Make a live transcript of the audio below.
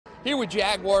Here with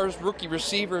Jaguars rookie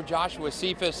receiver Joshua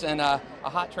Cephus, and a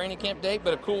hot training camp day,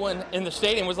 but a cool one in the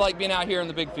stadium. Was like being out here in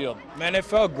the big field? Man, it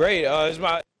felt great. It was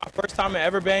my first time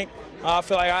at Everbank. I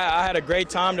feel like I had a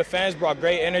great time. The fans brought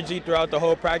great energy throughout the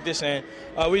whole practice, and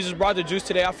we just brought the juice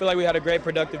today. I feel like we had a great,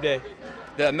 productive day.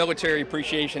 The military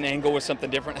appreciation angle was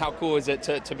something different. How cool is it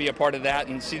to be a part of that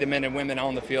and see the men and women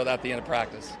on the field at the end of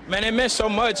practice? Man, it meant so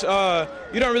much.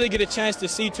 You don't really get a chance to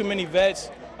see too many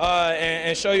vets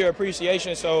and show your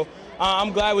appreciation. So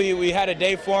I'm glad we had a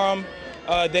day for them.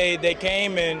 They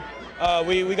came, and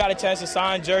we got a chance to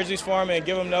sign jerseys for them and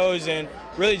give them those, and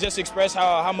really just express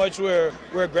how much we're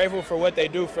grateful for what they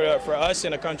do for us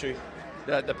in the country.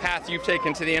 The path you've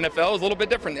taken to the NFL is a little bit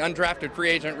different, the undrafted free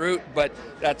agent route, but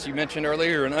that's, you mentioned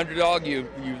earlier, you're an underdog, you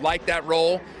like that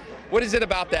role. What is it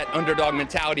about that underdog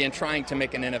mentality and trying to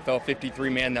make an NFL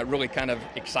 53-man that really kind of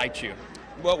excites you?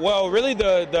 Well, really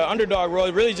the underdog role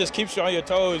really just keeps you on your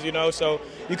toes, you know, so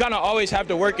you kind of always have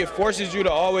to work. It forces you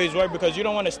to always work because you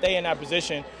don't want to stay in that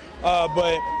position.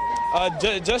 But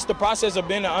just the process of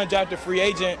being an undrafted free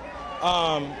agent,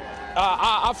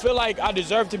 I feel like I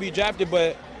deserve to be drafted,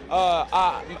 but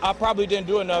I probably didn't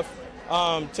do enough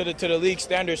to the league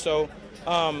standards. So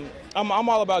I'm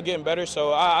all about getting better.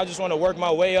 So I just want to work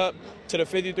my way up to the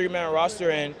 53-man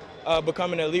roster and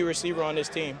become an elite receiver on this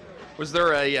team. Was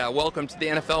there a welcome to the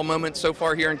NFL moment so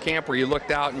far here in camp where you looked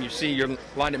out and you see you're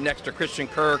lined up next to Christian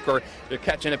Kirk, or you're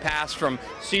catching a pass from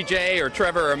CJ or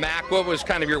Trevor or Mac? What was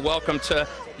kind of your welcome to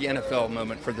the NFL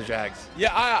moment for the Jags?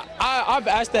 Yeah, I've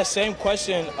asked that same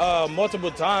question multiple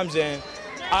times, and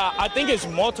I think it's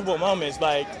multiple moments.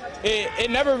 Like, it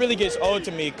never really gets old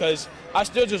to me because I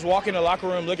still just walk in the locker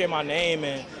room, look at my name,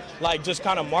 and like just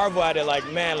kind of marvel at it. Like,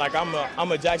 man, like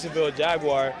I'm a Jacksonville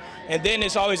Jaguar. And then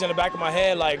it's always in the back of my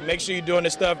head, like, make sure you're doing the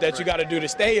stuff that you got to do to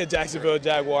stay a Jacksonville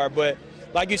Jaguar. But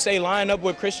like you say, line up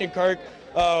with Christian Kirk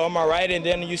on my right, and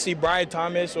then you see Brian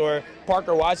Thomas or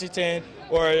Parker Washington,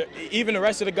 or even the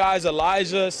rest of the guys,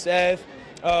 Elijah, Seth,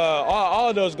 all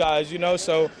of those guys, you know.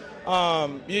 So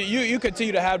you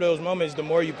continue to have those moments the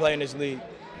more you play in this league.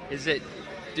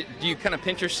 Do you kind of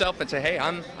pinch yourself and say, hey,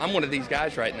 I'm one of these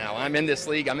guys right now. I'm in this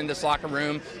league. I'm in this locker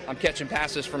room. I'm catching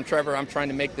passes from Trevor. I'm trying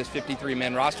to make this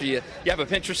 53-man roster. You have a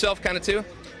pinch yourself kind of too?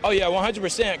 Oh, yeah,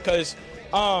 100%, because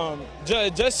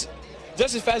just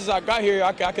as fast as I got here,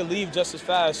 I could leave just as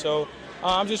fast. So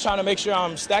I'm just trying to make sure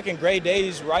I'm stacking great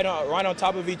days right on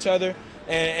top of each other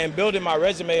and building my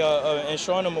resume and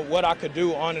showing them what I could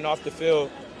do on and off the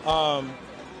field,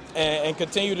 and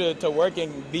continue to work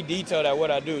and be detailed at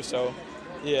what I do. So.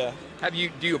 Yeah.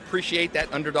 Do you appreciate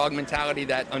that underdog mentality,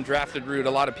 that undrafted route?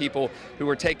 A lot of people who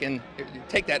are take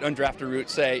that undrafted route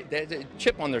say they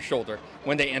chip on their shoulder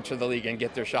when they enter the league and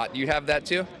get their shot. Do you have that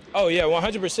too? Oh yeah,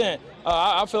 100%.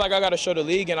 I feel like I got to show the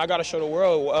league and I got to show the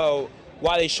world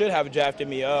why they should have drafted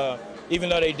me, even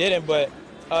though they didn't. But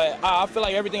I feel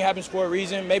like everything happens for a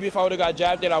reason. Maybe if I would have got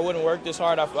drafted, I wouldn't work this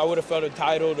hard. I would have felt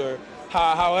entitled or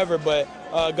however, but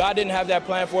God didn't have that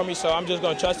plan for me, so I'm just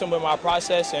going to trust him with my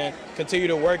process and continue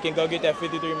to work and go get that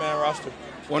 53-man roster.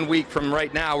 1 week from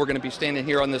right now, we're going to be standing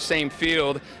here on the same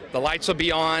field. The lights will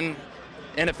be on.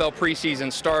 NFL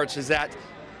preseason starts. Is that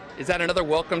another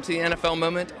welcome to the NFL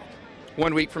moment?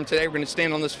 1 week from today, we're going to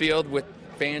stand on this field with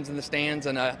fans in the stands,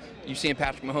 and you seeing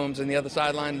Patrick Mahomes on the other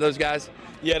sideline, those guys?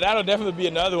 Yeah, that'll definitely be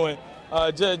another one.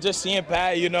 Just seeing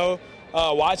Pat, you know,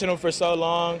 watching him for so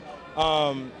long.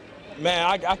 Man,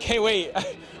 I can't wait.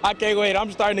 I can't wait.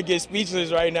 I'm starting to get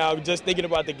speechless right now just thinking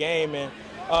about the game. And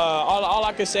all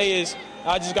I can say is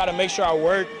I just got to make sure I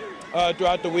work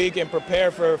throughout the week and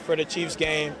prepare for the Chiefs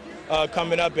game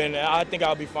coming up. And I think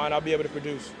I'll be fine. I'll be able to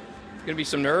produce. Going to be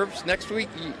some nerves next week.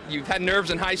 You've had nerves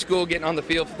in high school getting on the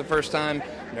field for the first time,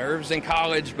 nerves in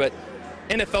college, but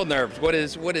NFL nerves. What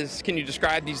is? Can you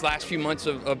describe these last few months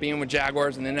of being with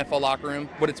Jaguars in the NFL locker room?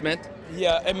 What it's meant?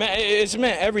 Yeah, it's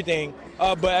meant everything.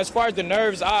 But as far as the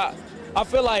nerves, I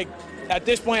feel like at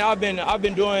this point I've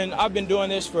been doing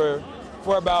this for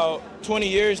about 20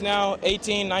 years now,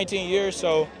 18, 19 years.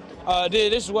 So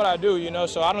this is what I do, you know.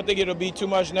 So I don't think it'll be too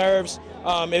much nerves,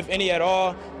 if any at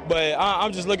all. But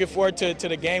I'm just looking forward to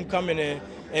the game coming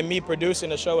and me producing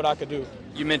to show what I could do.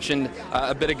 You mentioned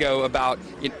a bit ago about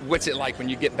what's it like when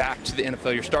you get back to the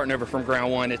NFL. You're starting over from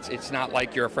ground one. It's not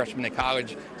like you're a freshman in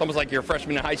college. It's almost like you're a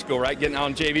freshman in high school, right? Getting out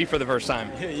on JV for the first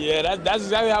time. Yeah, that's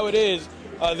exactly how it is.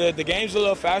 The game's a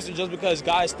little faster just because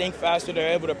guys think faster.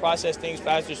 They're able to process things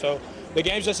faster. So the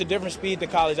game's just a different speed than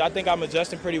college. I think I'm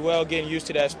adjusting pretty well, getting used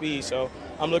to that speed. So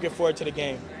I'm looking forward to the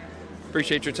game.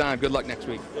 Appreciate your time. Good luck next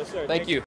week. Yes, sir. Thank you.